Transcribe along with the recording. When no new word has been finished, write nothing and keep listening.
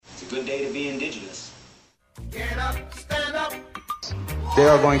Good day to be indigenous. Get up, stand up. They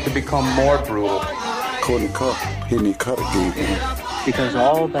are going to become more brutal. Couldn't cut, hitting cut again. Because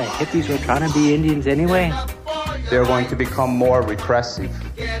all the hippies were trying to be Indians anyway. They're going to become more repressive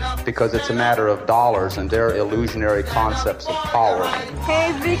because it's a matter of dollars and their illusionary concepts of power.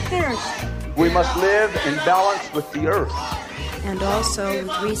 Hey, Victor. We must live in balance with the earth. And also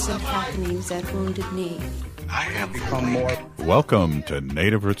with recent happenings at Wounded Knee. I am Become more. Welcome to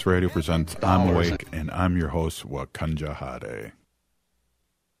Native Roots Radio Presents I'm Awake, and I'm your host, xeuugli.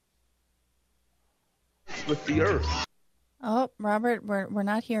 With the earth. Oh, Robert, we're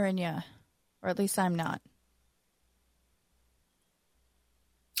not hearing you. Or at least I'm not.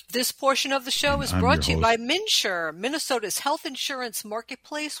 This portion of the show is brought to you by MNsure, Minnesota's health insurance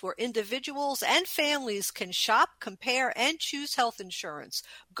marketplace where individuals and families can shop, compare, and choose health insurance.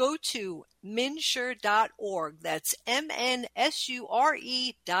 Go to MNsure.org. That's MNSURE.org.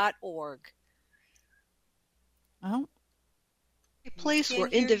 Oh. A place where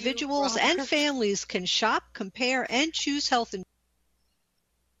individuals and families can shop, compare, and choose health insurance.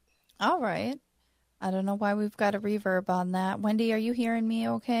 All right. I don't know why we've got a reverb on that. Wendy, are you hearing me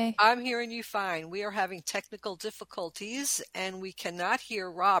okay? I'm hearing you fine. We are having technical difficulties, and we cannot hear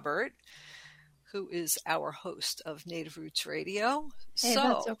Robert, who is our host of Native Roots Radio. Hey,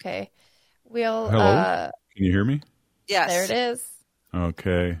 that's okay. We'll. Hello? Can you hear me? Yes. There it is.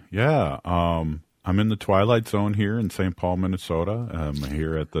 Okay. Yeah. I'm in the Twilight Zone here in St. Paul, Minnesota. I'm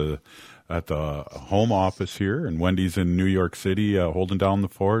here at the home office here, and Wendy's in New York City holding down the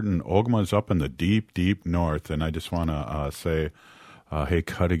fort, and Ogimaa's up in the deep, deep north. And I just want to say, hey,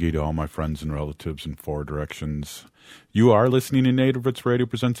 xhkezso to all my friends and relatives in four directions. You are listening to Native Roots Radio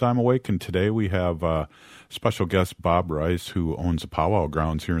Presents I'm Awake, and today we have special guest Bob Rice, who owns the powwow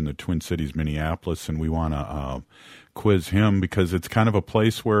grounds here in the Twin Cities, Minneapolis, and we want to quiz him because it's kind of a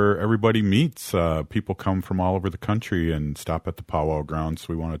place where everybody meets. People come from all over the country and stop at the powwow grounds. So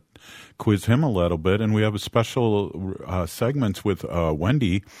we want to quiz him a little bit, and we have a special segments with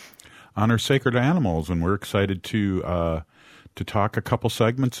Wendy on her sacred animals, and we're excited to talk a couple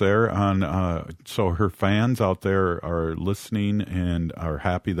segments there on. So her fans out there are listening and are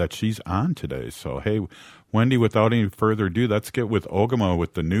happy that she's on today. So hey, Wendy, without any further ado, let's get with Ogimaa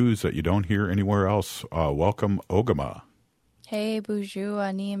with the news that you don't hear anywhere else. Welcome, Ogimaa. Hey, Bonjour,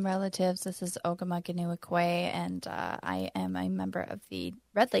 Anim relatives. This is Ogimaa Giniw Ikwe, and I am a member of the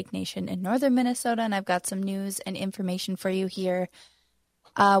Red Lake Nation in northern Minnesota, and I've got some news and information for you here.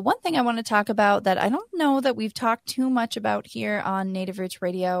 One thing I want to talk about that I don't know that we've talked too much about here on Native Roots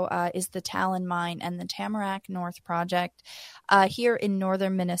Radio is the Talon Mine and the Tamarack North Project here in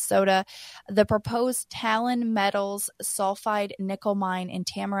northern Minnesota. The proposed Talon Metals sulfide nickel mine in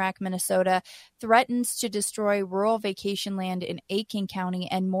Tamarack, Minnesota, threatens to destroy rural vacation land in Aiken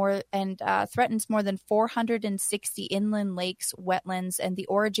County and threatens more than 460 inland lakes, wetlands, and the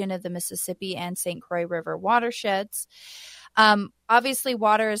origin of the Mississippi and St. Croix River watersheds. Obviously,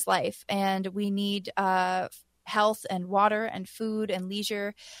 water is life, and we need health and water and food and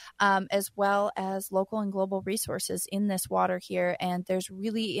leisure, as well as local and global resources in this water here. And there's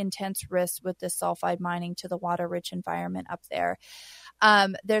really intense risks with this sulfide mining to the water-rich environment up there.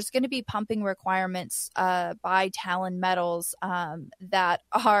 There's going to be pumping requirements by Talon Metals that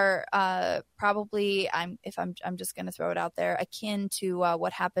are probably, I'm just going to throw it out there, akin to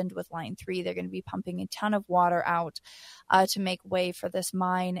what happened with Line 3. They're going to be pumping a ton of water out to make way for this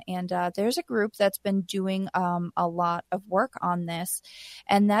mine. And there's a group that's been doing a lot of work on this,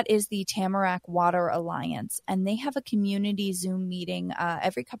 and that is the Tamarack Water Alliance. And they have a community Zoom meeting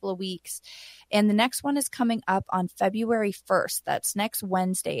every couple of weeks. And the next one is coming up on February 1st. That's next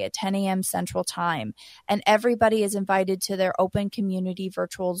Wednesday at 10 a.m. Central Time. And everybody is invited to their open community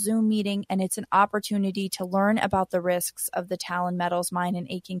virtual Zoom meeting. And it's an opportunity to learn about the risks of the Talon Metals mine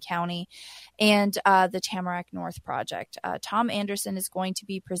in Aiken County and the Tamarack North Project. Tom Anderson is going to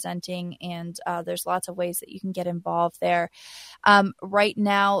be presenting, and there's lots of ways that you can get involved there. Right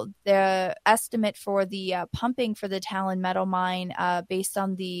now, the estimate for the pumping for the Talon Metal mine, based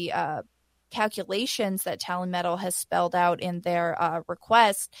on the calculations that Talon Metal has spelled out in their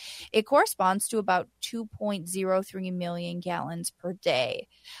request, it corresponds to about 2.03 million gallons per day,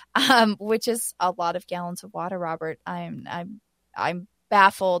 which is a lot of gallons of water, Robert. I'm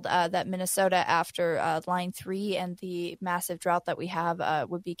baffled that Minnesota, after Line 3 and the massive drought that we have,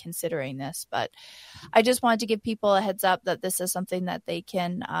 would be considering this. But I just wanted to give people a heads up that this is something that they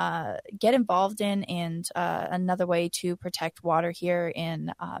can get involved in, and another way to protect water here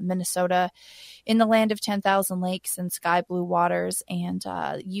in Minnesota, in the land of 10,000 lakes and sky blue waters. And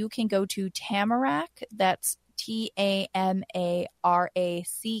you can go to Tamarack, that's TAMARACK,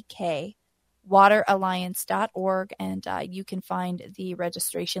 wateralliance.org, and you can find the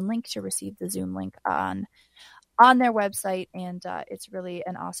registration link to receive the Zoom link on their website, and it's really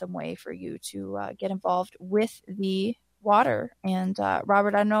an awesome way for you to get involved with the water. And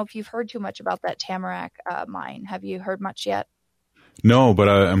Robert, I don't know if you've heard too much about that Tamarack mine. Have you heard much yet? No, but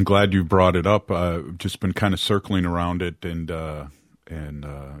I'm glad you brought it up. I've just been kind of circling around it and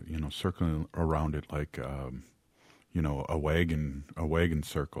circling around it like a wagon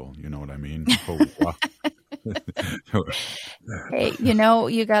circle. You know what I mean? Hey,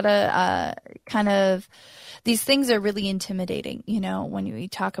 you gotta kind of, these things are really intimidating, when you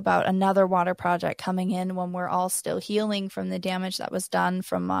talk about another water project coming in when we're all still healing from the damage that was done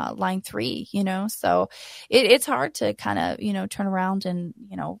from line 3, so it's hard to kind of, turn around and,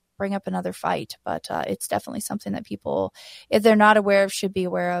 bring up another fight, but it's definitely something that people, if they're not aware of, should be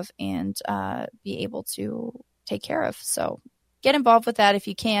aware of and be able to take care of. So get involved with that if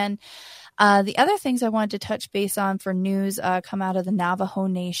you can. The other things I wanted to touch base on for news come out of the Navajo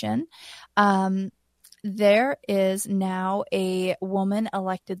Nation. There is now a woman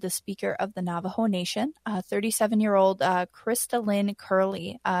elected the Speaker of the Navajo Nation. 37-year-old Krista Lynn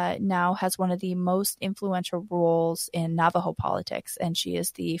Curley now has one of the most influential roles in Navajo politics, and she is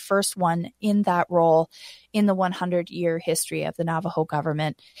the first one in that role in the 100-year history of the Navajo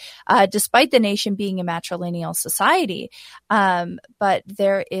government, despite the nation being a matrilineal society. But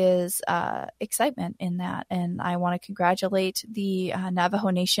there is excitement in that, and I want to congratulate the Navajo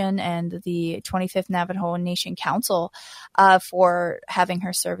Nation and the 25th Navajo Nation Council for having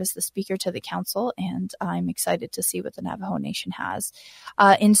her serve as the Speaker to the Council, and I'm excited to see what the Navajo Nation has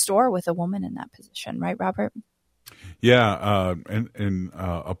in store with a woman in that position. Right, Robert? Yeah, and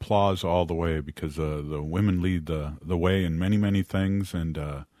applause all the way, because the women lead the way in many, many things, and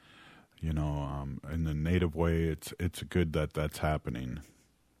in the Native way, it's good that that's happening.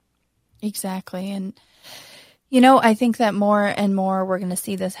 Exactly, and I think that more and more we're going to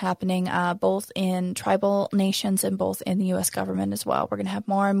see this happening both in tribal nations and both in the U.S. government as well. We're going to have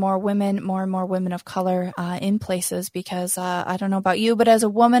more and more women of color in places, because I don't know about you, but as a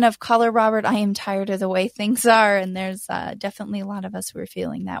woman of color, Robert, I am tired of the way things are. And there's definitely a lot of us who are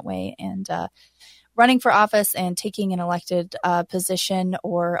feeling that way. And running for office and taking an elected position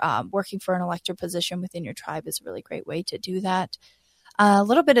or working for an elected position within your tribe is a really great way to do that. A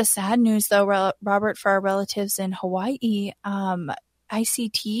little bit of sad news, though, Robert, for our relatives in Hawaii.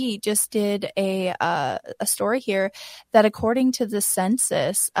 ICT just did a story here that, according to the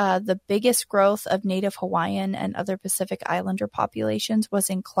census, the biggest growth of Native Hawaiian and other Pacific Islander populations was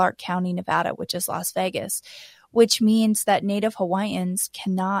in Clark County, Nevada, which is Las Vegas, which means that Native Hawaiians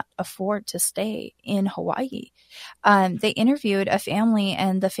cannot afford to stay in Hawaii. They interviewed a family,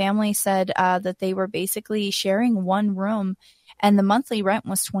 and the family said that they were basically sharing one room, and the monthly rent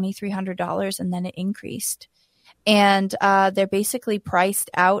was $2,300, and then it increased. And they're basically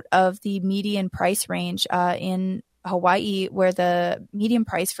priced out of the median price range in Hawaii, where the median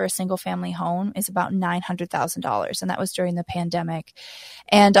price for a single family home is about $900,000. And that was during the pandemic.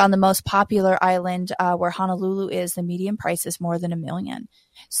 And on the most popular island where Honolulu is, the median price is more than $1 million.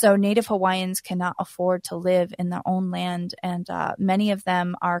 So Native Hawaiians cannot afford to live in their own land. And many of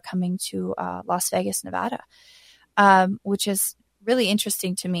them are coming to Las Vegas, Nevada. Which is really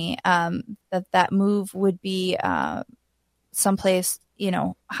interesting to me, that move would be someplace,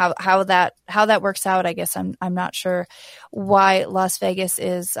 how that works out. I guess I'm not sure why Las Vegas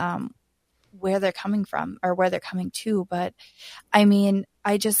is where they're coming from or where they're coming to, but I mean,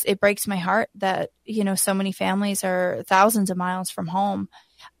 it breaks my heart that so many families are thousands of miles from home,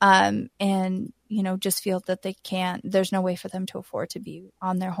 and just feel that there's no way for them to afford to be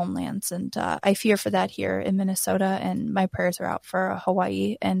on their homelands. And I fear for that here in Minnesota, and my prayers are out for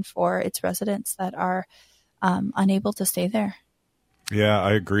Hawaii and for its residents that are unable to stay there. Yeah,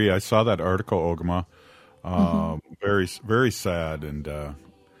 I agree. I saw that article, Ogimaa. Very, very sad, and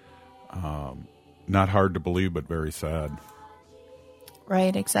not hard to believe, but very sad.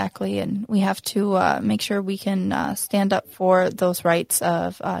 Right, exactly. And we have to make sure we can stand up for those rights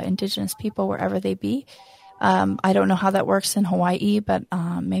of Indigenous people wherever they be. I don't know how that works in Hawaii, but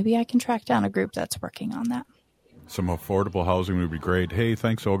maybe I can track down a group that's working on that. Some affordable housing would be great. Hey,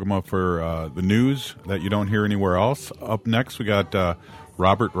 thanks, Ogimaa, for the news that you don't hear anywhere else. Up next, we got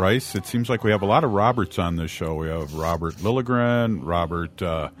Robert Rice. It seems like we have a lot of Roberts on this show. We have Robert Lilligren, Robert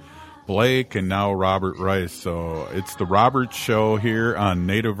Blake, and now Robert Rice. So it's the Robert Show here on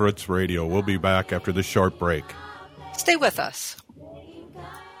Native Roots Radio. We'll be back after this short break. Stay with us.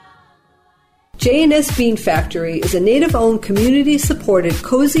 J&S Bean Factory is a native-owned, community-supported,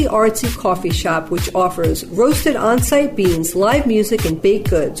 cozy, artsy coffee shop which offers roasted on-site beans, live music, and baked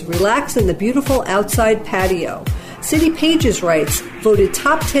goods. Relax in the beautiful outside patio. City Pages writes, voted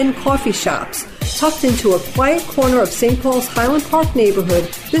top 10 coffee shops. Tucked into a quiet corner of St. Paul's Highland Park neighborhood,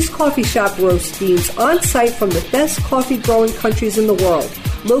 this coffee shop roasts beans on-site from the best coffee-growing countries in the world.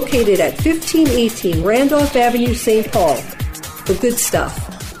 Located at 1518 Randolph Avenue, St. Paul. The good stuff.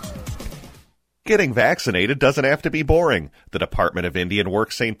 Getting vaccinated doesn't have to be boring. The Department of Indian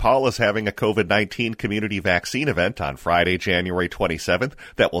Work St. Paul is having a COVID-19 community vaccine event on Friday, January 27th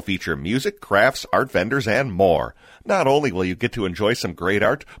that will feature music, crafts, art vendors, and more. Not only will you get to enjoy some great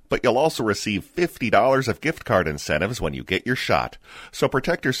art, but you'll also receive $50 of gift card incentives when you get your shot. So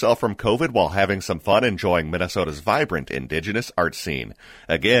protect yourself from COVID while having some fun enjoying Minnesota's vibrant indigenous art scene.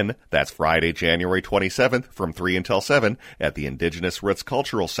 Again, that's Friday, January 27th from 3 until 7 at the Indigenous Roots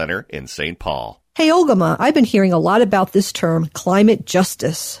Cultural Center in St. Paul. Hey, Ogimaa, I've been hearing a lot about this term, climate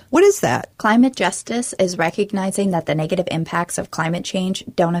justice. What is that? Climate justice is recognizing that the negative impacts of climate change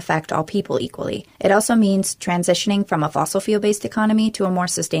don't affect all people equally. It also means transitioning from a fossil fuel-based economy to a more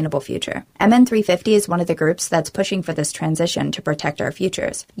sustainable future. MN350 is one of the groups that's pushing for this transition to protect our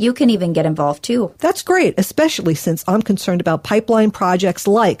futures. You can even get involved too. That's great, especially since I'm concerned about pipeline projects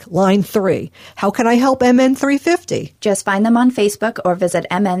like Line 3. How can I help MN350? Just find them on Facebook or visit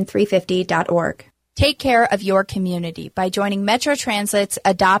mn350.org. Take care of your community by joining Metro Transit's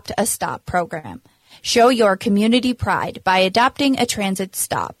Adopt a Stop program. Show your community pride by adopting a transit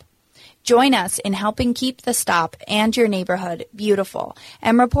stop. Join us in helping keep the stop and your neighborhood beautiful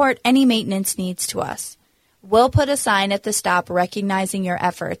and report any maintenance needs to us. We'll put a sign at the stop recognizing your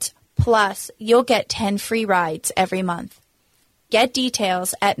efforts, plus you'll get 10 free rides every month. Get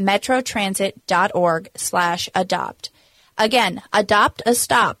details at metrotransit.org/adopt. Again, adopt a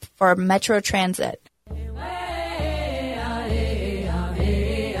stop for Metro Transit.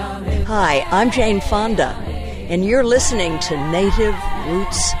 Hi, I'm Jane Fonda, and you're listening to Native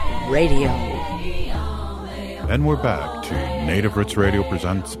Roots Radio. And we're back to Native Roots Radio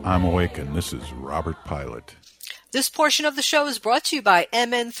presents I'm Awake, and this is Robert Pilot. This portion of the show is brought to you by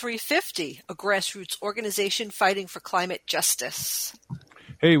MN350, a grassroots organization fighting for climate justice.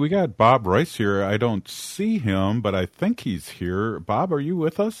 Hey, we got Bob Rice here. I don't see him, but I think he's here. Bob, are you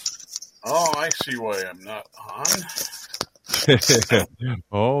with us? Oh, I see why I'm not on.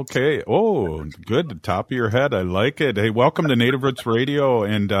 Okay. Oh, good. The top of your head. I like it. Hey, welcome to Native Roots Radio,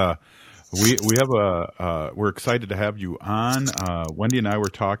 and we have we're excited to have you on. Wendy and I were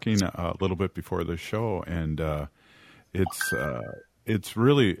talking a little bit before the show, and it's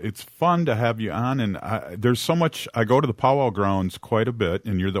fun to have you on, and there's so much. I go to the powwow grounds quite a bit,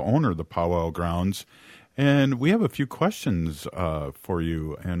 and you're the owner of the powwow grounds, and we have a few questions for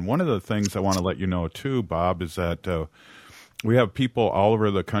you. And one of the things I want to let you know too, Bob, is that we have people all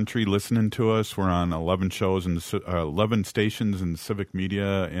over the country listening to us. We're on 11 shows and 11 stations in civic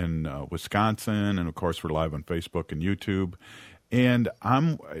media in Wisconsin, and of course we're live on Facebook and YouTube. And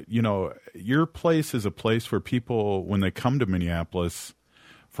your place is a place where people, when they come to Minneapolis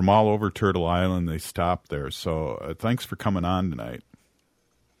from all over Turtle Island, they stop there. So thanks for coming on tonight.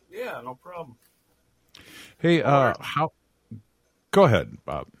 Yeah, no problem. Hey, go ahead,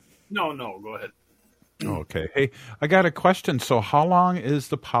 Bob. No, go ahead. Okay. Hey, I got a question. So how long is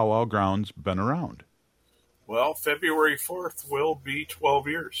the powwow grounds been around? Well, February 4th will be 12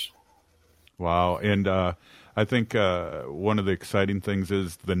 years. Wow. And I think one of the exciting things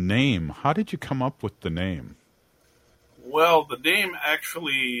is the name. How did you come up with the name? Well, the name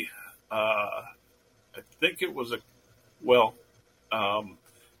actually, I think it was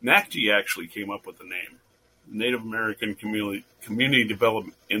NACD actually came up with the name, Native American Community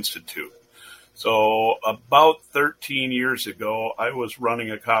Development Institute. So about 13 years ago, I was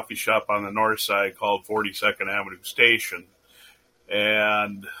running a coffee shop on the north side called 42nd Avenue Station,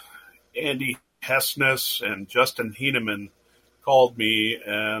 and Andy Hessness and Justin Heineman called me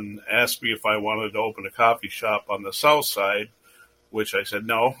and asked me if I wanted to open a coffee shop on the south side, which I said,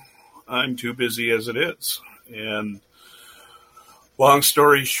 no, I'm too busy as it is. And long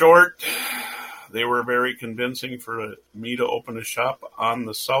story short, they were very convincing for me to open a shop on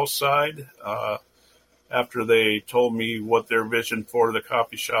the south side. After they told me what their vision for the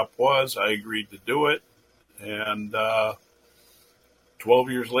coffee shop was, I agreed to do it. And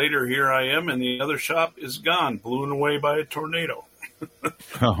 12 years later, here I am, and the other shop is gone, blown away by a tornado.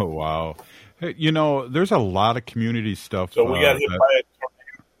 Oh, wow. Hey, there's a lot of community stuff. So we got hit by a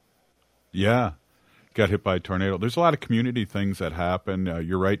tornado. Yeah, got hit by a tornado. There's a lot of community things that happen.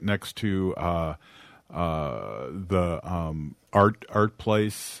 You're right next to art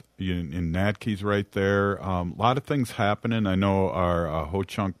place in Natke's right there. A lot of things happening. I know our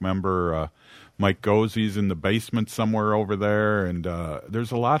Ho-Chunk member Mike Gozzi's in the basement somewhere over there, and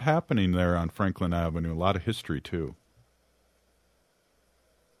there's a lot happening there on Franklin Avenue. A lot of history too.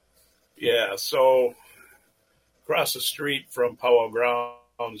 Yeah, so across the street from Powwow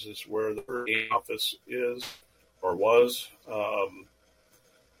Grounds is where the office is or was, and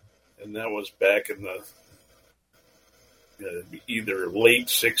that was back in the either late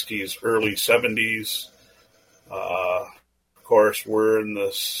 60s, early 70s. Of course, we're in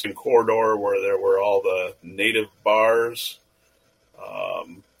the same corridor where there were all the native bars.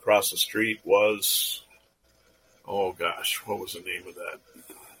 Across the street was, oh gosh, what was the name of that?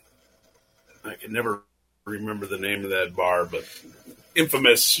 I can never remember the name of that bar, but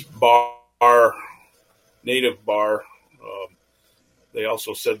infamous bar, native bar. They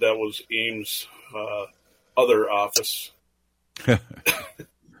also said that was Ames' other office.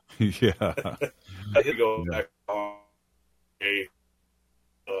 Yeah. I had to go back on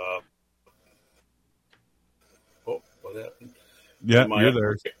what happened? Yeah, my you're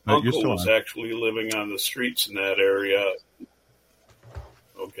there. Uncle was actually living on the streets in that area.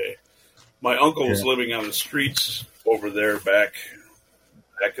 Okay. My uncle was living on the streets over there back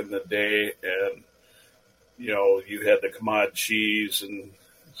in the day, and you had the Kamad cheese, and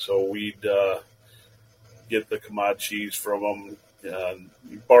so we'd get the Kamad cheese from them and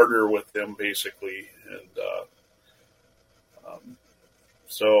barter with them basically, and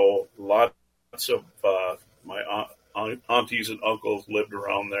so lots of my aunties and uncles lived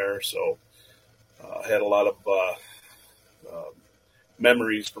around there, so I had a lot of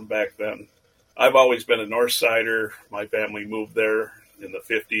memories from back then. I've always been a North Sider. My family moved there in the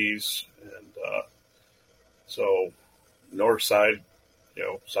 50s, and so North Side,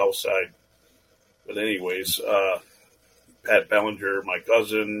 South Side. But anyways, Pat Bellinger, my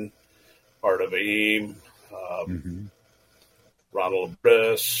cousin, part of AIM, Ronald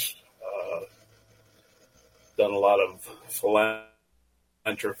Briss, done a lot of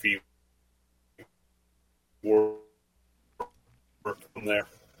philanthropy work from there.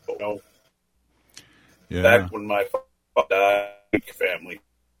 Back when my father died, family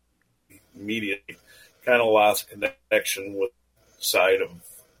immediately kind of lost connection with the side of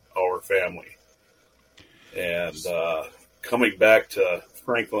our family. And coming back to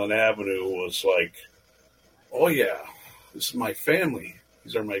Franklin Avenue was like, oh yeah, this is my family.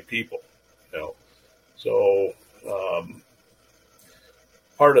 These are my people. So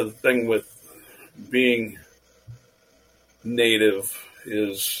part of the thing with being Native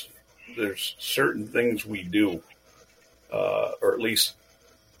is there's certain things we do, or at least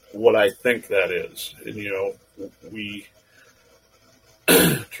what I think that is. And, we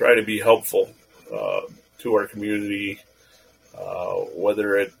try to be helpful to our community,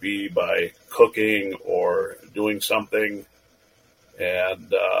 whether it be by cooking or doing something.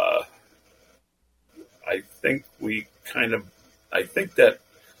 And I think that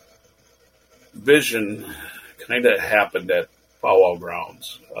vision kind of happened at Powwow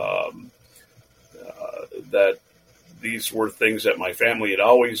Grounds, that these were things that my family had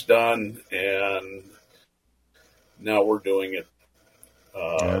always done, and now we're doing it.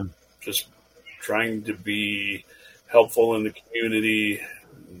 Just trying to be helpful in the community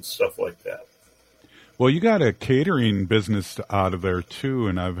and stuff like that. Well, you got a catering business out of there too,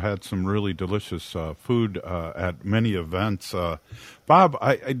 and I've had some really delicious food at many events. Bob,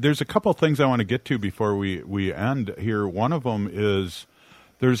 there's a couple of things I want to get to before we end here. One of them is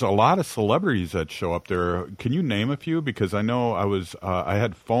there's a lot of celebrities that show up there. Can you name a few? Because I know I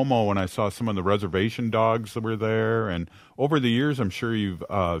had FOMO when I saw some of the reservation dogs that were there, and over the years, I'm sure you've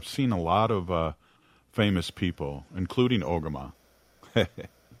seen a lot of famous people, including Ogimaa.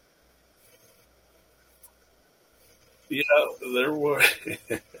 Yeah, there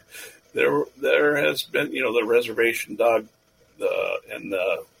has been, the reservation dog, and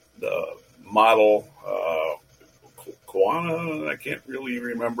the model, Quana. I can't really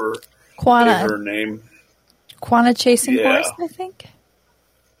remember her name. Quana Chasing Horse, I think.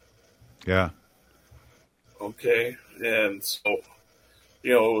 Yeah. Okay, and so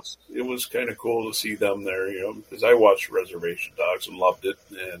it was kind of cool to see them there, because I watched Reservation Dogs and loved it,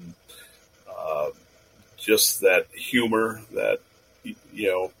 and just that humor that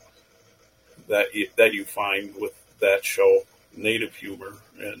that you find with that show, Native humor,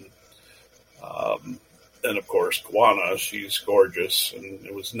 and of course Quana, she's gorgeous, and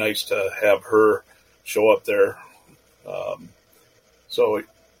it was nice to have her show up there. So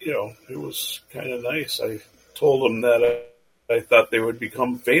it was kind of nice. I told them that I thought they would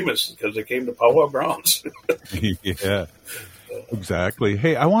become famous because they came to powwow grounds. Yeah, exactly.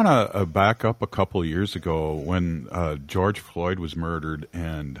 Hey, I want to back up a couple of years ago when George Floyd was murdered,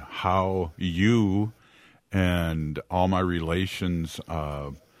 and how you and all my relations,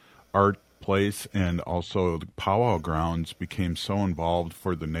 art place and also the powwow grounds became so involved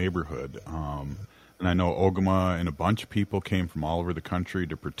for the neighborhood. And I know Ogimaa and a bunch of people came from all over the country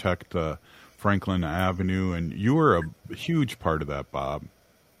to protect Franklin Avenue, and you were a huge part of that, Bob.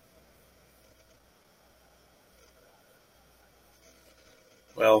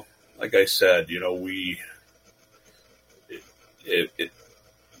 Well, like I said,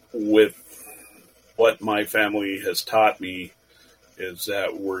 with what my family has taught me is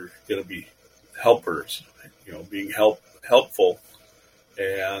that we're going to be helpers, being helpful.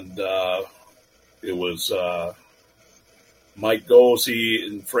 And it was Mike Gosey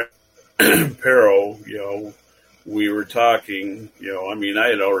and Frank Perro, we were talking, I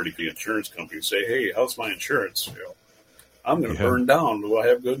had already the insurance company say, hey, how's my insurance? I'm going to burn down. Do I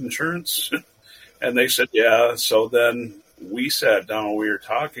have good insurance? And they said, yeah. So then we sat down, we were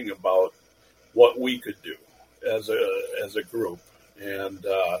talking about what we could do as a group. And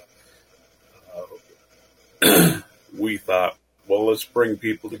we thought, well, let's bring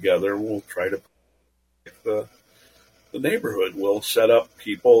people together. We'll try to protect the neighborhood. We'll set up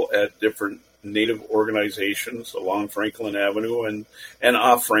people at different Native organizations along Franklin Avenue and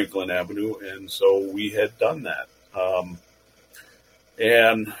off Franklin Avenue. And so we had done that.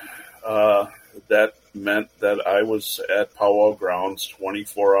 That meant that I was at powwow grounds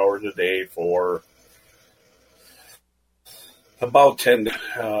 24 hours a day for about 10 days.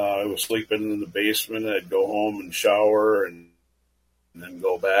 I was sleeping in the basement. I'd go home and shower and then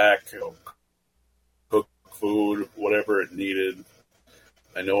go back, cook food, whatever it needed.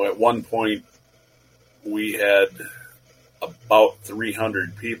 I know at one point we had about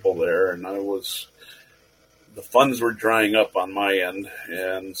 300 people there, and the funds were drying up on my end,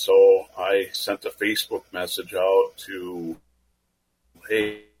 and so I sent a Facebook message out to,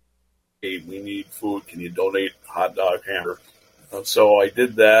 hey, we need food. Can you donate hot dog hamburger? So I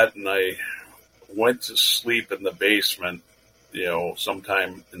did that, and I went to sleep in the basement,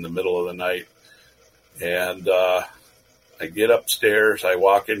 sometime in the middle of the night. And I get upstairs, I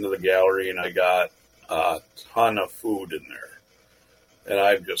walk into the gallery, and I got a ton of food in there. And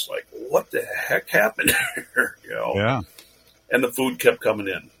I'm just like, what the heck happened here? Yeah. And the food kept coming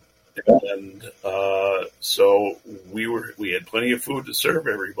in. And so we had plenty of food to serve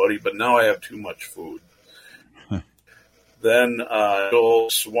everybody, but now I have too much food. Then Bill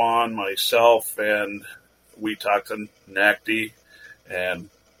Swan, myself, and we talked to NACD,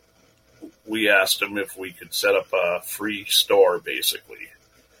 and we asked him if we could set up a free store, basically.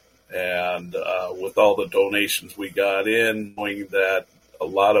 And with all the donations we got in, knowing that a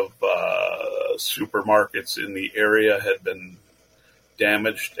lot of supermarkets in the area had been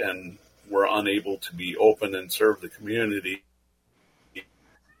damaged and were unable to be open and serve the community,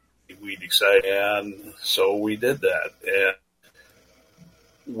 we decided, and so we did that. And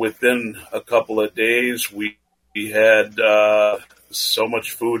within a couple of days, we had so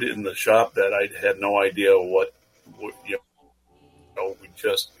much food in the shop that I had no idea what we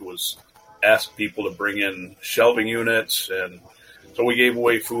just asked people to bring in shelving units, and so we gave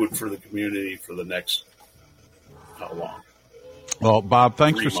away food for the community for the next, how long? Well, Bob,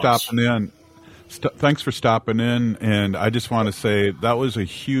 thanks 3 for months. stopping in. Thanks for stopping in, and I just want to say that was a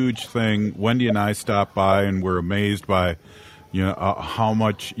huge thing. Wendy and I stopped by and were amazed by, how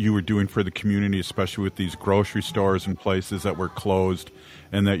much you were doing for the community, especially with these grocery stores and places that were closed,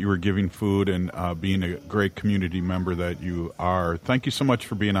 and that you were giving food and being a great community member that you are. Thank you so much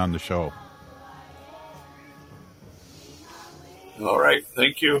for being on the show. All right.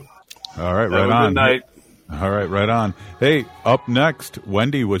 Thank you. All right. Have Right a on. good night. All right. Right on. Hey, up next,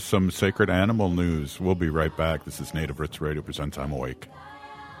 Wendy with some sacred animal news. We'll be right back. This is Native Roots Radio presents I'm Awake.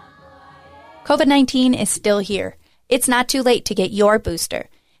 COVID-19 is still here. It's not too late to get your booster.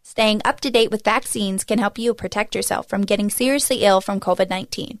 Staying up to date with vaccines can help you protect yourself from getting seriously ill from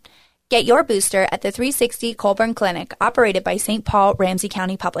COVID-19. Get your booster at the 360 Colburn Clinic, operated by St. Paul Ramsey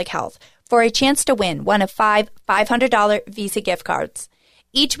County Public Health, for a chance to win one of 5 $500 Visa gift cards.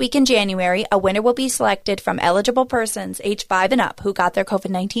 Each week in January, a winner will be selected from eligible persons age 5 and up who got their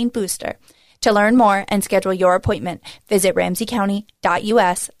COVID-19 booster. To learn more and schedule your appointment, visit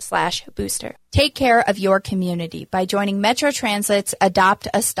ramseycounty.us/booster. Take care of your community by joining Metro Transit's Adopt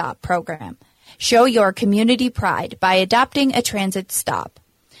a Stop program. Show your community pride by adopting a transit stop.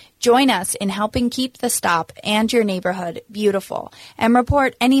 Join us in helping keep the stop and your neighborhood beautiful, and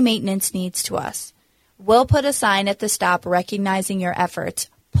report any maintenance needs to us. We'll put a sign at the stop recognizing your efforts.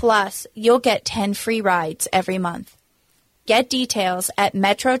 Plus, you'll get 10 free rides every month. Get details at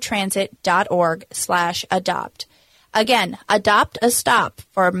metrotransit.org/adopt. Again, adopt a stop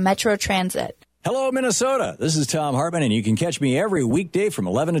for Metro Transit. Hello, Minnesota. This is Tom Hartman, and you can catch me every weekday from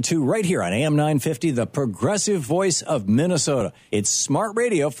 11 to 2 right here on AM 950, the progressive voice of Minnesota. It's smart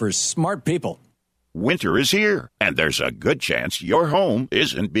radio for smart people. Winter is here, and there's a good chance your home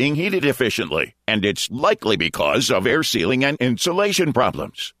isn't being heated efficiently. And it's likely because of air sealing and insulation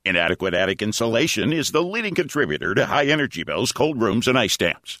problems. Inadequate attic insulation is the leading contributor to high energy bills, cold rooms, and ice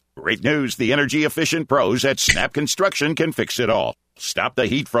dams. Great news, the energy-efficient pros at Snap Construction can fix it all. Stop the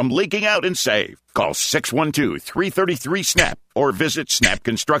heat from leaking out and save. Call 612-333-SNAP or visit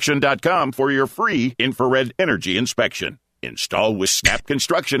snapconstruction.com for your free infrared energy inspection. Install with Snap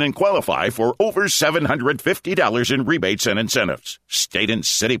Construction and qualify for over $750 in rebates and incentives. State and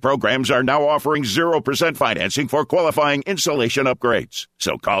city programs are now offering 0% financing for qualifying insulation upgrades.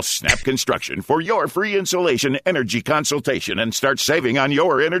 So call Snap Construction for your free insulation energy consultation and start saving on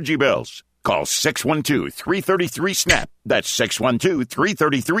your energy bills. Call 612-333-SNAP. That's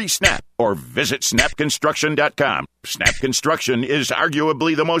 612-333-SNAP. Or visit snapconstruction.com. Snap Construction is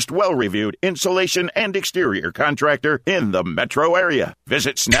arguably the most well-reviewed insulation and exterior contractor in the metro area.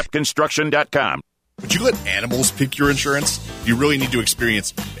 Visit snapconstruction.com. Would you let animals pick your insurance? Do you really need to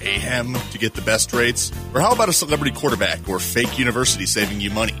experience mayhem to get the best rates? Or how about a celebrity quarterback or fake university saving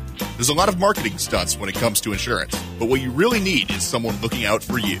you money? There's a lot of marketing stunts when it comes to insurance, but what you really need is someone looking out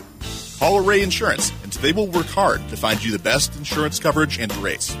for you. Call Array Insurance, and they will work hard to find you the best insurance coverage and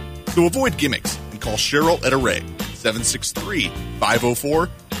rates. So avoid gimmicks and call Cheryl at Array,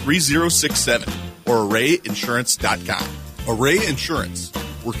 763-504-3067, or arrayinsurance.com. Array Insurance,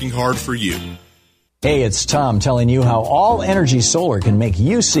 working hard for you. Hey, it's Tom telling you how All Energy Solar can make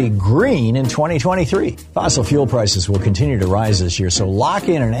you see green in 2023. Fossil fuel prices will continue to rise this year, so lock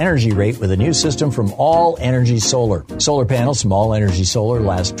in an energy rate with a new system from All Energy Solar. Solar panels from All Energy Solar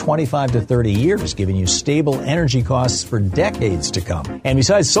last 25 to 30 years, giving you stable energy costs for decades to come. And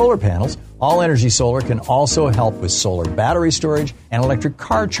besides solar panels, All Energy Solar can also help with solar battery storage and electric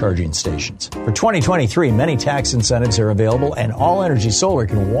car charging stations. For 2023, many tax incentives are available, and All Energy Solar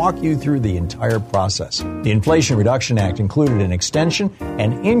can walk you through the entire process. The Inflation Reduction Act included an extension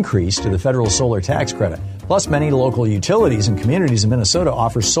and increase to the federal solar tax credit. Plus, many local utilities and communities in Minnesota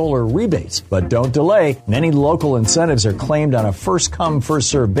offer solar rebates. But don't delay. Many local incentives are claimed on a first-come,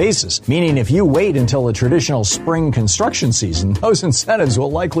 first-served basis, meaning if you wait until the traditional spring construction season, those incentives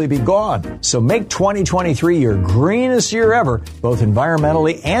will likely be gone. So make 2023 your greenest year ever, both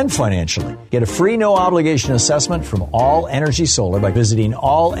environmentally and financially. Get a free no-obligation assessment from All Energy Solar by visiting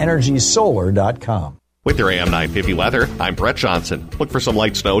allenergysolar.com. With your AM 950 weather, I'm Brett Johnson. Look for some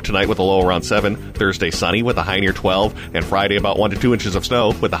light snow tonight with a low around 7, Thursday sunny with a high near 12, and Friday about 1 to 2 inches of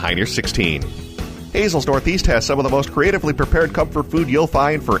snow with a high near 16. Hazel's Northeast has some of the most creatively prepared comfort food you'll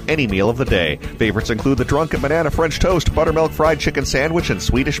find for any meal of the day. Favorites include the Drunken Banana French Toast, Buttermilk Fried Chicken Sandwich, and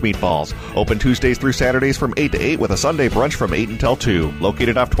Swedish Meatballs. Open Tuesdays through Saturdays from 8 to 8 with a Sunday brunch from 8 until 2.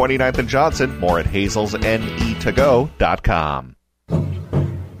 Located off 29th and Johnson. More at hazelsnetogo.com.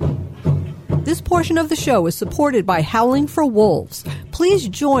 This portion of the show is supported by Howling for Wolves. Please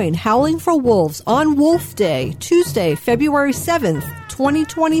join Howling for Wolves on Wolf Day, Tuesday, February 7th,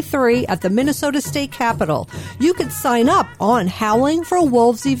 2023 at the Minnesota State Capitol. You can sign up on Howling for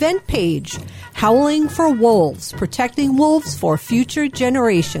Wolves event page. Howling for Wolves, protecting wolves for future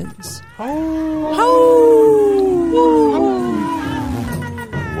generations.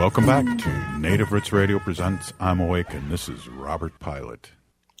 Welcome back to Native Roots Radio presents I'm Awake, and this is Robert Pilot.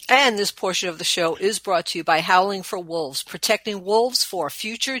 And this portion of the show is brought to you by Howling for Wolves, protecting wolves for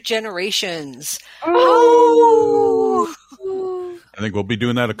future generations. Oh! I think we'll be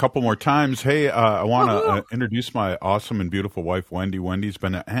doing that a couple more times. Hey, I want to introduce my awesome and beautiful wife, Wendy. Wendy's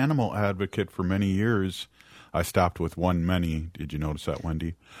been an animal advocate for many years. I stopped with one many. Did you notice that,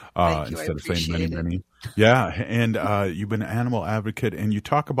 Wendy? Instead of saying many. Yeah, and you've been an animal advocate, and you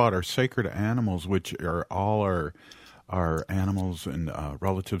talk about our sacred animals, which are all our animals and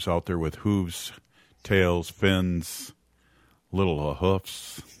relatives out there with hooves, tails, fins, little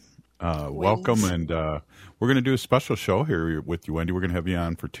hoofs. Welcome, and we're going to do a special show here with you, Wendy. We're going to have you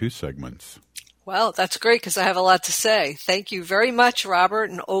on for 2 segments. Well, that's great because I have a lot to say. Thank you very much,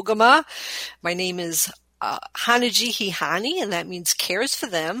 Robert and Ogimaa. My name is Hanaji Hihani, and that means cares for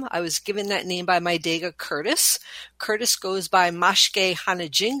them. I was given that name by my Dega Curtis. Curtis goes by Mashke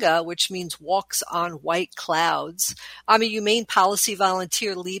Hanajinga, which means walks on white clouds. I'm a humane policy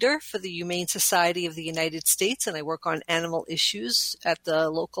volunteer leader for the Humane Society of the United States, and I work on animal issues at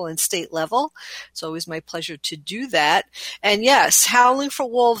the local and state level. It's always my pleasure to do that. And yes, Howling for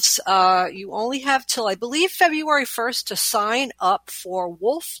Wolves, you only have till, I believe, February 1st to sign up for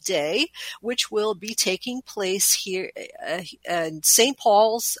Wolf Day, which will be taking place here in St.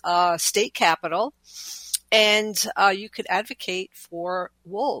 Paul's state capitol. And you could advocate for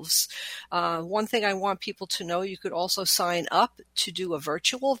wolves. One thing I want people to know, you could also sign up to do a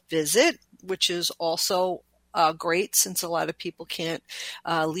virtual visit, which is also great since a lot of people can't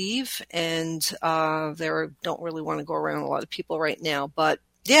leave and they don't really want to go around a lot of people right now. But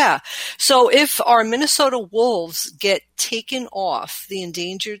yeah, so if our Minnesota wolves get taken off the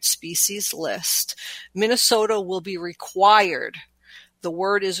endangered species list, Minnesota will be required, the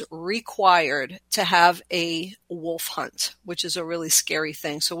word is required, to have a wolf hunt, which is a really scary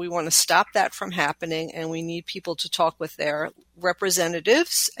thing. So we want to stop that from happening, and we need people to talk with their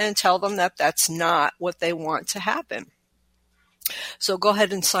representatives and tell them that that's not what they want to happen. So go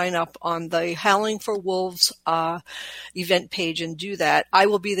ahead and sign up on the Howling for Wolves event page and do that. I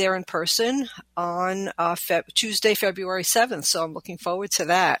will be there in person on Tuesday, February 7th, so I'm looking forward to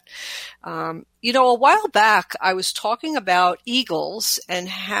that. A while back, I was talking about eagles and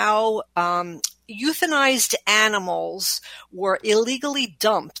how euthanized animals were illegally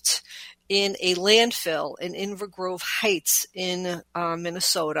dumped in a landfill in Inver Grove Heights in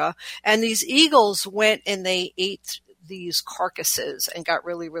Minnesota. And these eagles went and they ate these carcasses and got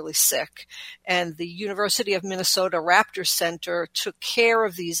really, really sick. And the University of Minnesota Raptor Center took care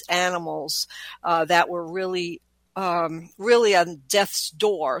of these animals that were really on death's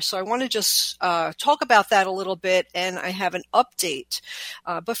door. So I want to just talk about that a little bit, and I have an update.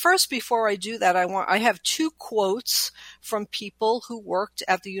 But first, before I do that, I have two quotes from people who worked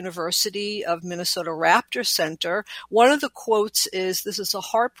at the University of Minnesota Raptor Center. One of the quotes is, "This is a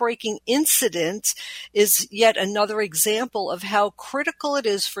heartbreaking incident, is yet another example of how critical it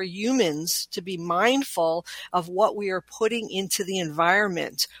is for humans to be mindful of what we are putting into the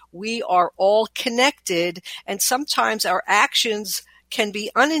environment. We are all connected, and sometimes our actions can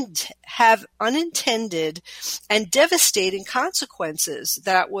be have unintended and devastating consequences."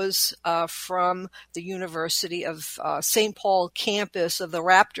 That was from the University of St. Paul campus of the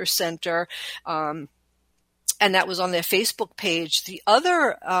Raptor Center, and that was on their Facebook page. The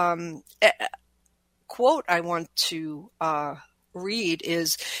other quote I want to read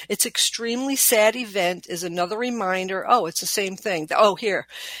is, "It's extremely sad event is another reminder." Oh, it's the same thing. Oh, here.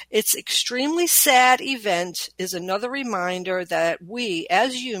 "It's extremely sad event is another reminder that we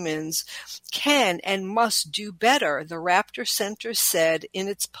as humans can and must do better," the Raptor Center said in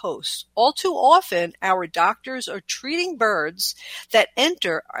its post. "All too often, our doctors are treating birds that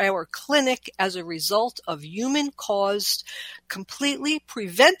enter our clinic as a result of human-caused, completely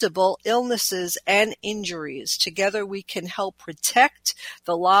preventable illnesses and injuries. Together we can help protect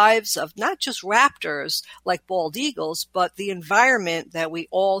the lives of not just raptors like bald eagles, but the environment that we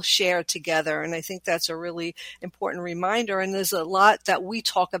all share together." And I think that's a really important reminder. And there's a lot that we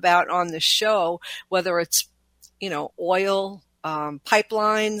talk about on the show, whether it's, oil,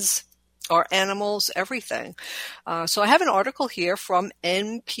 pipelines, or animals, everything. So I have an article here from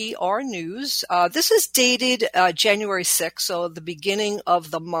NPR News. This is dated January 6th, so the beginning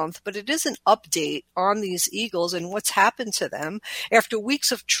of the month, but it is an update on these eagles and what's happened to them. After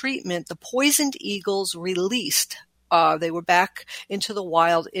weeks of treatment, the poisoned eagles released. They were back into the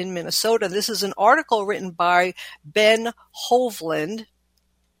wild in Minnesota. This is an article written by Ben Hovland,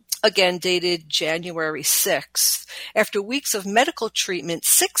 again dated January 6th. After weeks of medical treatment,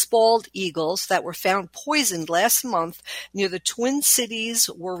 6 bald eagles that were found poisoned last month near the Twin Cities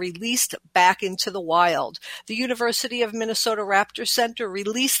were released back into the wild. The University of Minnesota Raptor Center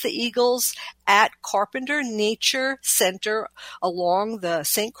released the eagles at Carpenter Nature Center along the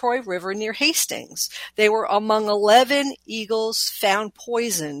St. Croix River near Hastings. They were among 11 eagles found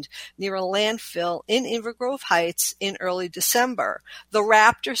poisoned near a landfill in Inver Grove Heights in early December. The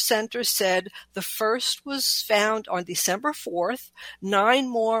Raptor Center said the first was found on December 4th, 9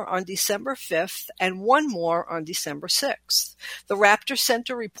 more on December 5th, and 1 more on December 6th. The Raptor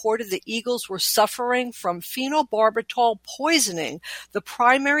Center reported the eagles were suffering from phenobarbital poisoning, the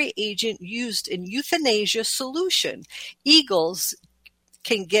primary agent used in euthanasia solution. Eagles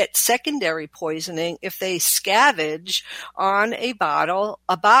can get secondary poisoning if they scavenge on a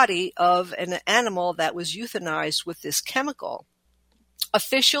body of an animal that was euthanized with this chemical.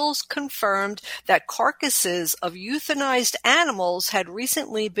 Officials confirmed that carcasses of euthanized animals had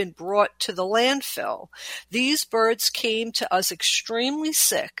recently been brought to the landfill. These birds came to us extremely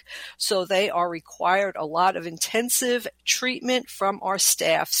sick, so they are required a lot of intensive treatment from our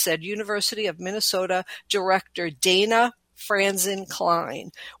staff, said University of Minnesota Director Dana Franzen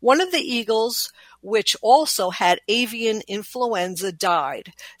Klein. One of the eagles, which also had avian influenza,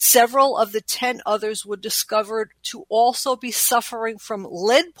 died. Several of the 10 others were discovered to also be suffering from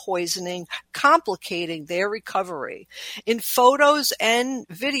lead poisoning, complicating their recovery. In photos and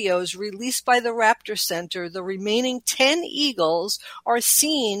videos released by the Raptor Center, the remaining 10 eagles are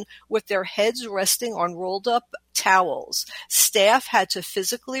seen with their heads resting on rolled up towels. Staff had to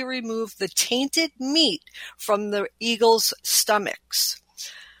physically remove the tainted meat from the eagles' stomachs.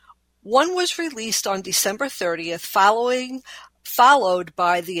 One was released on December 30th, followed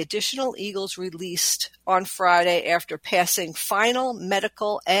by the additional eagles released on Friday after passing final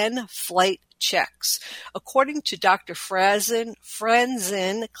medical and flight checks. According to Dr. Franzen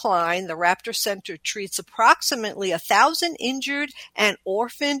Klein, the Raptor Center treats approximately 1,000 injured and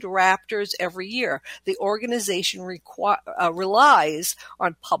orphaned raptors every year. The organization relies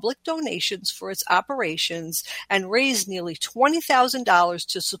on public donations for its operations and raised nearly $20,000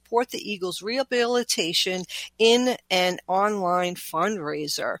 to support the eagles' rehabilitation in an online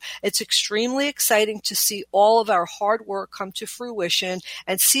fundraiser. It's extremely exciting to see all of our hard work come to fruition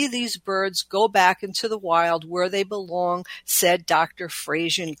and see these birds go back into the wild where they belong, said Dr.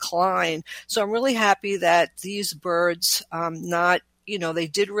 Franzen Klein. So I'm really happy that these birds, they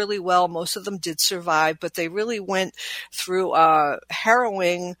did really well. Most of them did survive, but they really went through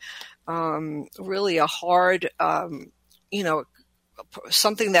harrowing, really a hard,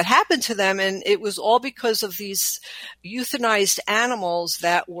 something that happened to them. And it was all because of these euthanized animals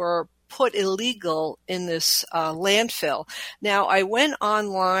that were put illegal in this landfill. Now, I went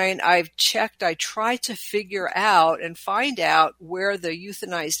online, I've checked, I tried to figure out and find out where the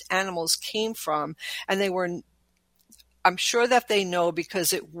euthanized animals came from, and I'm sure that they know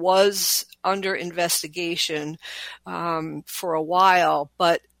because it was under investigation for a while,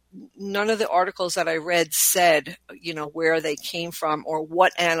 but none of the articles that I read said, where they came from or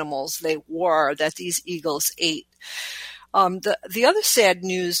what animals they were that these eagles ate. The other sad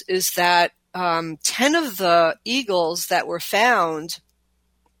news is that 10 of the eagles that were found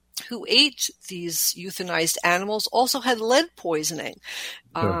who ate these euthanized animals also had lead poisoning.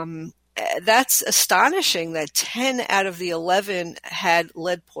 That's astonishing that 10 out of the 11 had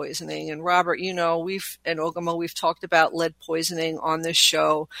lead poisoning. And Robert, and Ogimaa, we've talked about lead poisoning on this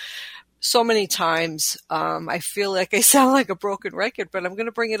show so many times. I feel like I sound like a broken record, but I'm going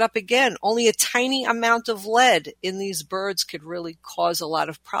to bring it up again. Only a tiny amount of lead in these birds could really cause a lot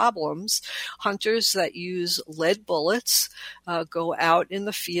of problems. Hunters that use lead bullets go out in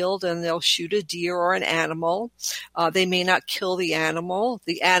the field and they'll shoot a deer or an animal. They may not kill the animal.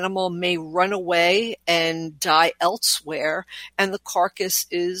 The animal may run away and die elsewhere, and the carcass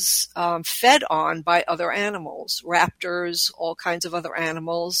is fed on by other animals, raptors, all kinds of other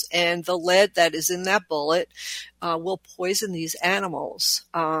animals, and the lead that is in that bullet will poison these animals.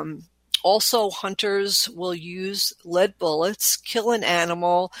 Also, hunters will use lead bullets, kill an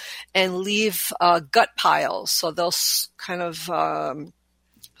animal, and leave gut piles. So they'll kind of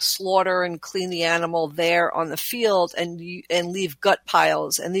slaughter and clean the animal there on the field and leave gut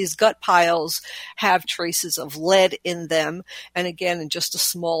piles. And these gut piles have traces of lead in them. And again, in just a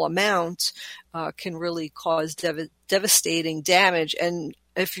small amount, can really cause devastating damage. And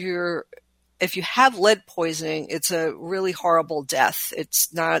if you have lead poisoning, it's a really horrible death.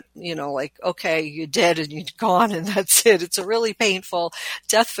 It's not, like, okay, you're dead and you're gone and that's it. It's a really painful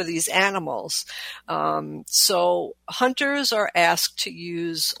death for these animals. So hunters are asked to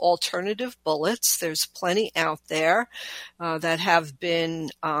use alternative bullets. There's plenty out there that have been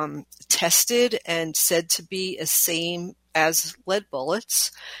tested and said to be as same as lead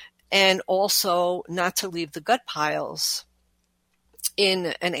bullets, and also not to leave the gut piles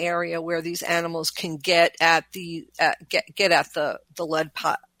in an area where these animals can get at the lead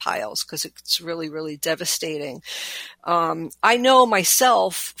piles, because it's really, really devastating. I know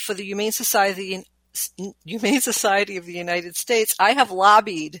myself, for the Humane Society of the United States, I have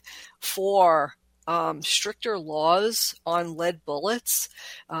lobbied for stricter laws on lead bullets,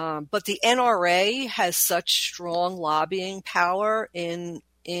 but the NRA has such strong lobbying power in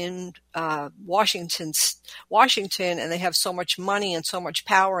in Washington, and they have so much money and so much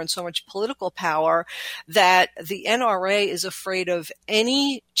power and so much political power that the NRA is afraid of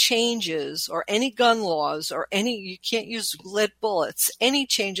any changes or any gun laws or you can't use lead bullets. Any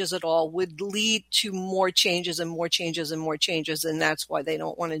changes at all would lead to more changes and more changes and more changes, and that's why they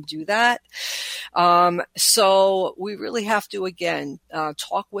don't want to do that. So we really have to, again,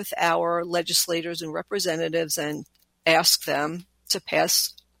 talk with our legislators and representatives and ask them to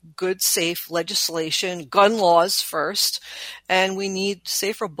pass good, safe legislation, gun laws first, and we need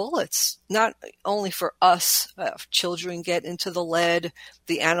safer bullets, not only for us. Children get into the lead,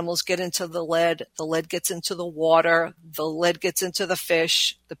 the animals get into the lead gets into the water, the lead gets into the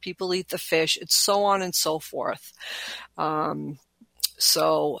fish, the people eat the fish, it's so on and so forth.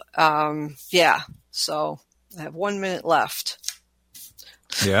 So I have 1 minute left.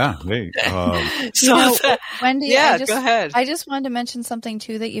 Yeah. Hey, Wendy, go ahead. I just wanted to mention something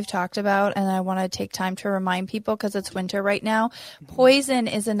too that you've talked about, and I want to take time to remind people because it's winter right now. Poison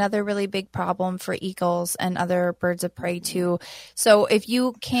is another really big problem for eagles and other birds of prey too. So if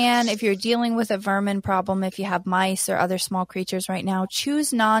you're dealing with a vermin problem, if you have mice or other small creatures right now,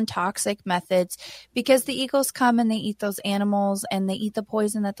 choose non-toxic methods, because the eagles come and they eat those animals and they eat the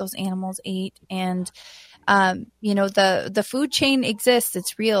poison that those animals ate. And the food chain exists.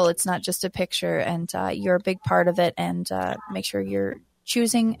 It's real. It's not just a picture, and you're a big part of it. And make sure you're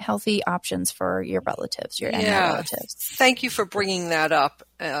choosing healthy options for your relatives, your animal relatives. Thank you for bringing that up.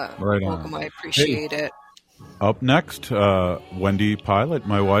 Right on. Welcome. I appreciate it. Up next, Wendy Pilot,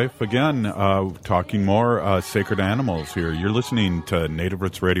 my wife, again, talking more sacred animals here. You're listening to Native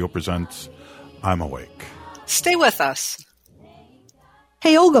Roots Radio presents I'm Awake. Stay with us.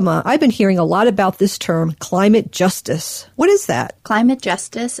 Hey, Ogimaa, I've been hearing a lot about this term, climate justice. What is that? Climate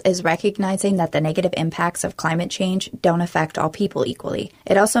justice is recognizing that the negative impacts of climate change don't affect all people equally.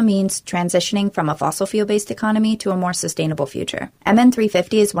 It also means transitioning from a fossil fuel-based economy to a more sustainable future.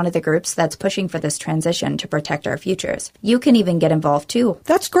 MN350 is one of the groups that's pushing for this transition to protect our futures. You can even get involved too.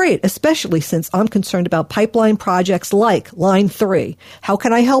 That's great, especially since I'm concerned about pipeline projects like Line 3. How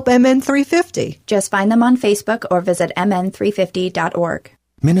can I help MN350? Just find them on Facebook or visit mn350.org.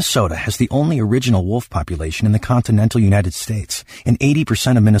 Minnesota has the only original wolf population in the continental United States, and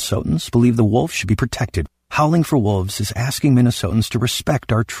 80% of Minnesotans believe the wolf should be protected. Howling for Wolves is asking Minnesotans to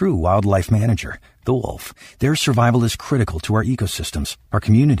respect our true wildlife manager, the wolf. Their survival is critical to our ecosystems, our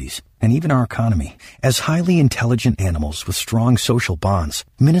communities, and even our economy. As highly intelligent animals with strong social bonds,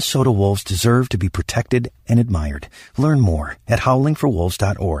 Minnesota wolves deserve to be protected and admired. Learn more at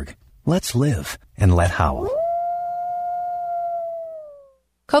howlingforwolves.org. Let's live and let howl.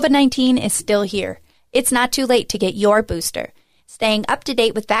 COVID-19 is still here. It's not too late to get your booster. Staying up to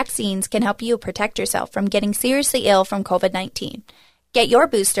date with vaccines can help you protect yourself from getting seriously ill from COVID-19. Get your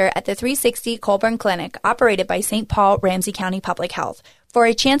booster at the 360 Colburn Clinic, operated by St. Paul Ramsey County Public Health, for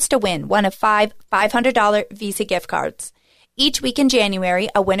a chance to win one of 5 $500 Visa gift cards. Each week in January,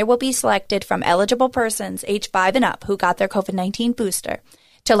 a winner will be selected from eligible persons age 5 and up who got their COVID-19 booster.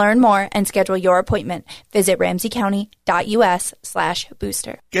 To learn more and schedule your appointment, visit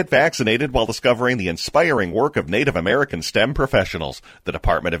ramseycounty.us/booster. Get vaccinated while discovering the inspiring work of Native American STEM professionals. The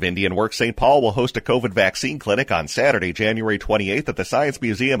Department of Indian Work St. Paul will host a COVID vaccine clinic on Saturday, January 28th at the Science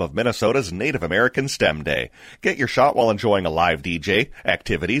Museum of Minnesota's Native American STEM Day. Get your shot while enjoying a live DJ,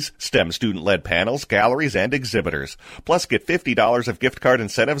 activities, STEM student-led panels, galleries, and exhibitors. Plus, get $50 of gift card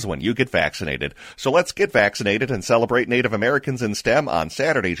incentives when you get vaccinated. So let's get vaccinated and celebrate Native Americans in STEM on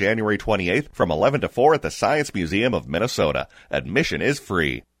Saturday, January 28th from 11 to 4 at the Science Museum of Minnesota. Admission is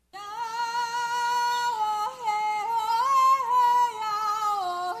free.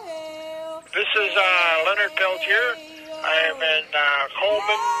 This is Leonard Peltier. I am in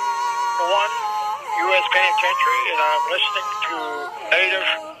Coleman 1 U.S. Penitentiary, and I'm listening to Native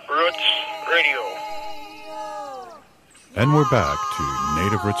Roots Radio. And we're back to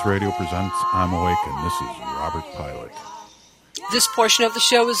Native Roots Radio presents I'm Awake, and this is Robert Pilot. This portion of the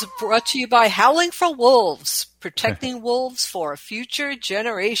show is brought to you by Howling for Wolves, protecting wolves for future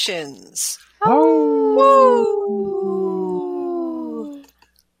generations. Oh.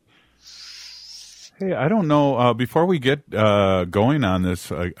 Hey, I don't know, before we get going on this,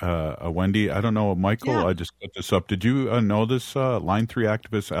 Wendy, I don't know, Michael, I just put this up. Did you know this? Line 3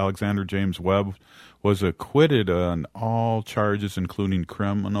 activist Alexander James Webb was acquitted on all charges, including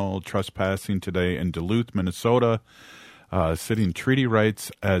criminal trespassing today in Duluth, Minnesota. Citing treaty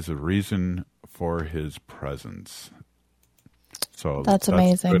rights as a reason for his presence. So that's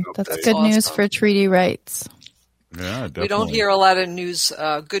amazing. That's good awesome news for treaty rights. Yeah, definitely. We don't hear a lot of news,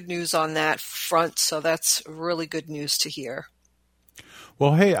 good news on that front, so that's really good news to hear.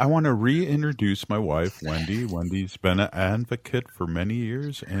 Well, hey, I want to reintroduce my wife, Wendy. Wendy's been an advocate for many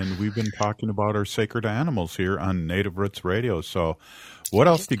years, and we've been talking about our sacred animals here on Native Roots Radio. So what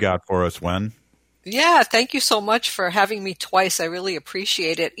else do you got for us, Wen? Yeah, thank you so much for having me twice. I really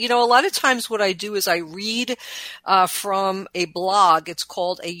appreciate it. You know, a lot of times what I do is I read from a blog. It's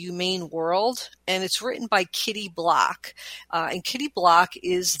called A Humane World, and it's written by Kitty Block. And Kitty Block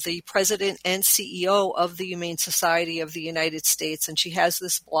is the president and CEO of the Humane Society of the United States, and she has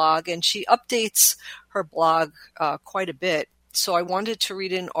this blog, and she updates her blog quite a bit. So I wanted to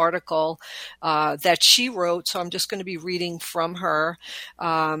read an article that she wrote, so I'm just going to be reading from her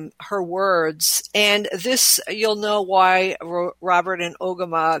words. And this, you'll know why, Robert and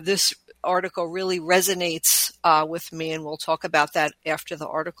Ogimaa, this article really resonates with me, and we'll talk about that after the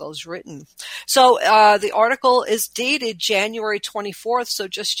article is written. So the article is dated January 24th, so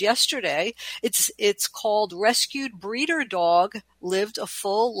just yesterday. It's called Rescued Breeder Dog Lived a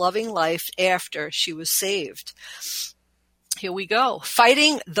Full, Loving Life After She Was Saved. Here we go.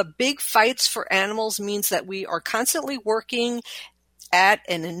 Fighting the big fights for animals means that we are constantly working at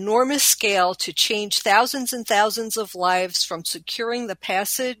an enormous scale to change thousands and thousands of lives, from securing the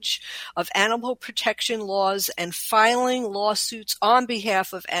passage of animal protection laws and filing lawsuits on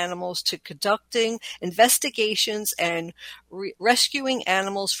behalf of animals to conducting investigations and rescuing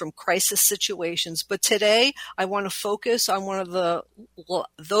animals from crisis situations. But today I want to focus on one of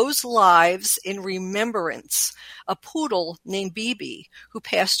those lives in remembrance, a poodle named Bibi, who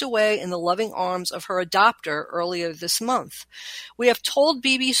passed away in the loving arms of her adopter earlier this month. We have told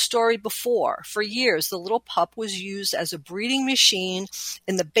Bibi's story before. For years, the little pup was used as a breeding machine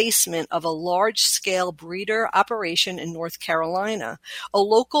in the basement of a large-scale breeder operation in North Carolina. A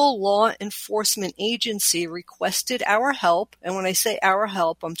local law enforcement agency requested our help, and when I say our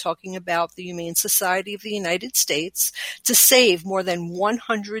help, I'm talking about the Humane Society of the United States, to save more than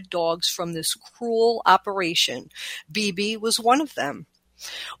 100 dogs from this cruel operation. Bibi was one of them.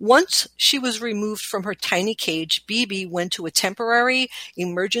 Once she was removed from her tiny cage, Bibi went to a temporary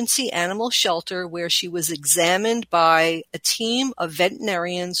emergency animal shelter where she was examined by a team of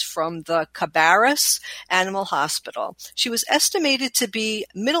veterinarians from the Cabarrus Animal Hospital. She was estimated to be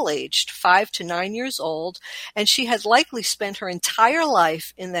middle-aged, 5 to 9 years old, and she had likely spent her entire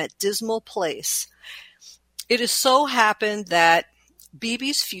life in that dismal place. It has so happened that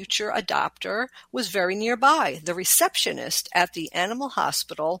Bibi's future adopter was very nearby. The receptionist at the animal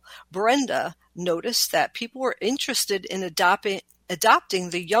hospital, Brenda, noticed that people were interested in adopting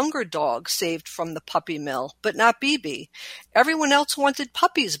the younger dog saved from the puppy mill, but not Bibi. Everyone else wanted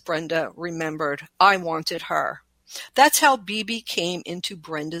puppies, Brenda remembered. I wanted her. That's how Bibi came into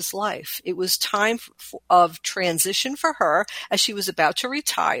Brenda's life. It was time of transition for her as she was about to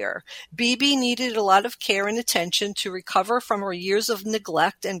retire. Bibi needed a lot of care and attention to recover from her years of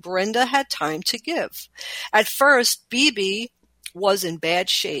neglect, and Brenda had time to give. At first, Bibi was in bad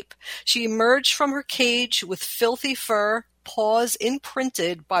shape. She emerged from her cage with filthy fur, paws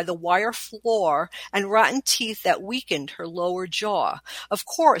imprinted by the wire floor, and rotten teeth that weakened her lower jaw. Of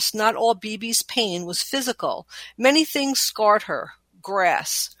course, not all Bibi's pain was physical. Many things scarred her.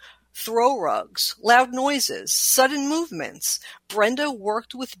 Grass, throw rugs, loud noises, sudden movements. Brenda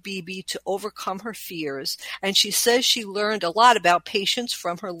worked with Bibi to overcome her fears, and she says she learned a lot about patience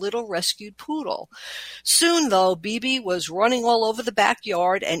from her little rescued poodle. Soon, though, Bibi was running all over the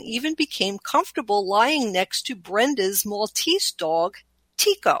backyard and even became comfortable lying next to Brenda's Maltese dog,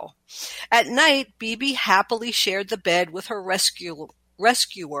 Tico. At night, Bibi happily shared the bed with her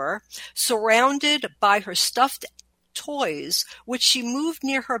rescuer, surrounded by her stuffed toys, which she moved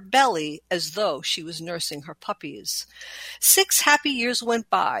near her belly as though she was nursing her puppies. 6 happy years went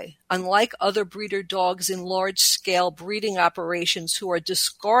by. Unlike other breeder dogs in large-scale breeding operations who are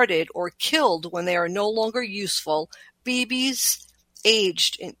discarded or killed when they are no longer useful, Bibi's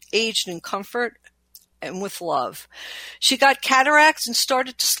aged in comfort and with love. She got cataracts and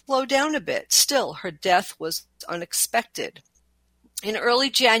started to slow down a bit. Still, her death was unexpected. In early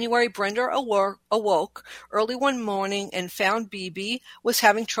January, Brenda awoke early one morning and found Bibi was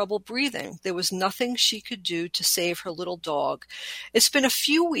having trouble breathing. There was nothing she could do to save her little dog. It's been a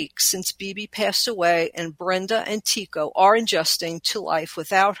few weeks since Bibi passed away, and Brenda and Tico are adjusting to life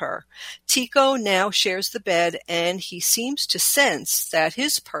without her. Tico now shares the bed, and he seems to sense that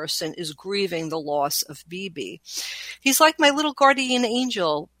his person is grieving the loss of Bibi. He's like my little guardian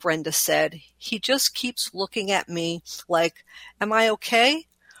angel, Brenda said. He just keeps looking at me like, am I okay?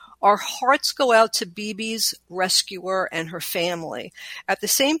 Our hearts go out to Bibi's rescuer and her family. At the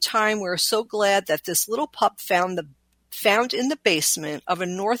same time, we're so glad that this little pup found the found in the basement of a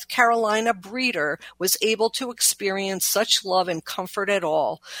North Carolina breeder was able to experience such love and comfort at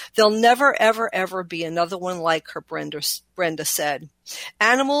all. There'll never, ever, ever be another one like her, Brenda said.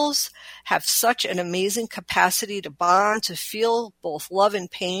 Animals have such an amazing capacity to bond, to feel both love and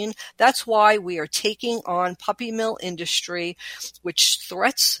pain. That's why we are taking on puppy mill industry, which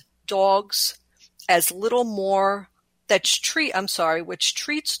treats dogs as little more which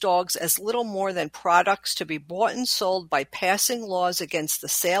treats dogs as little more than products to be bought and sold by passing laws against the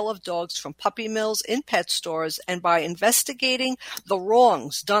sale of dogs from puppy mills in pet stores and by investigating the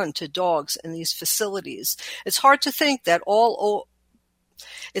wrongs done to dogs in these facilities. It's hard to think all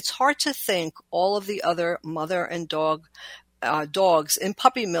of the other mother and dogs in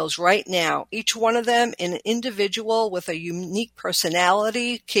puppy mills right now, each one of them an individual with a unique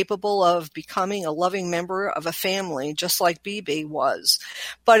personality capable of becoming a loving member of a family, just like BB was.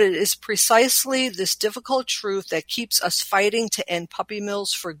 But it is precisely this difficult truth that keeps us fighting to end puppy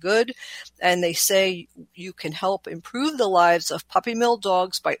mills for good. And they say you can help improve the lives of puppy mill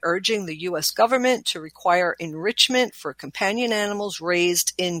dogs by urging the U.S. government to require enrichment for companion animals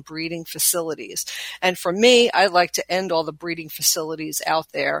raised in breeding facilities. And for me, I'd like to end all the breeding facilities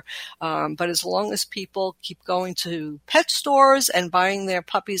out there. But as long as people keep going to pet stores and buying their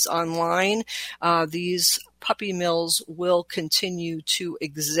puppies online, these puppy mills will continue to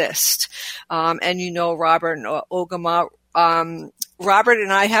exist. And you know, Robert and Ogimaa, Robert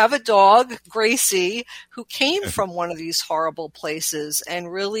and I have a dog, Gracie, who came from one of these horrible places,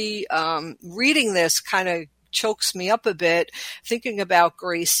 and really reading this kind of chokes me up a bit, thinking about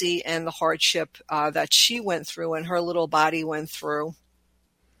Gracie and the hardship that she went through and her little body went through.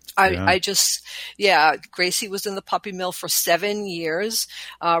 Gracie was in the puppy mill for 7 years.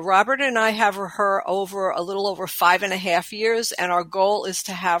 Robert and I have her over a little over 5.5 years, and our goal is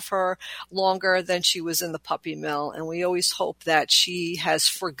to have her longer than she was in the puppy mill. And we always hope that she has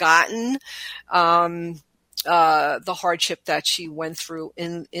forgotten the hardship that she went through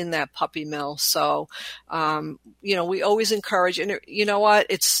in that puppy mill. So, we always encourage, and you know what?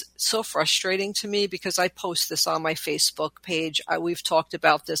 It's so frustrating to me because I post this on my Facebook page. We've talked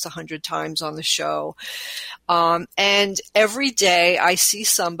about this 100 times on the show. And every day I see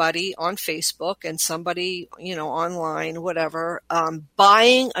somebody on Facebook and somebody, online, whatever,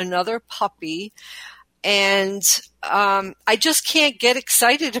 buying another puppy. And I just can't get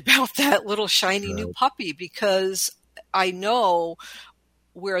excited about that little shiny new puppy because I know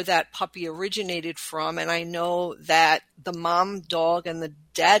where that puppy originated from, and I know that the mom dog and the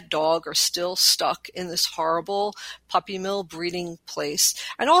dad dog are still stuck in this horrible puppy mill breeding place.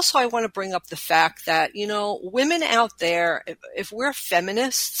 And also I want to bring up the fact that, women out there, if we're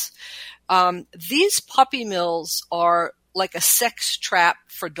feminists, these puppy mills are like a sex trap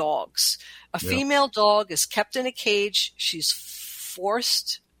for dogs. A female dog is kept in a cage. She's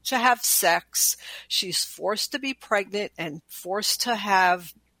forced to have sex. She's forced to be pregnant and forced to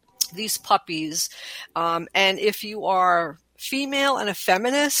have these puppies. And if you are female and a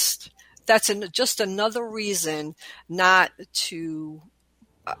feminist, that's just another reason not to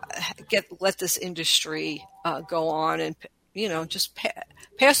let this industry go on and, just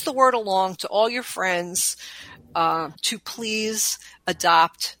pass the word along to all your friends to please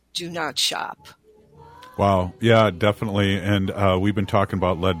adopt. Do not shop. Wow. Yeah, definitely. And we've been talking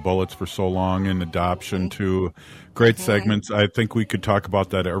about lead bullets for so long and adoption too. Great segments. I think we could talk about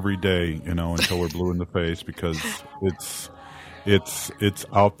that every day, until we're blue in the face because it's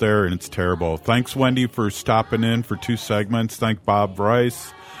out there and it's terrible. Thanks, Wendy, for stopping in for 2 segments. Thank Bob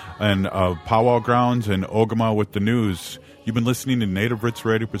Rice and Powwow Grounds and Ogimaa with the news. You've been listening to Native Roots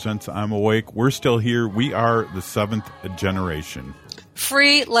Radio presents I'm Awake. We're still here. We are the 7th generation.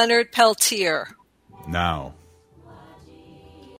 Free Leonard Peltier. Now.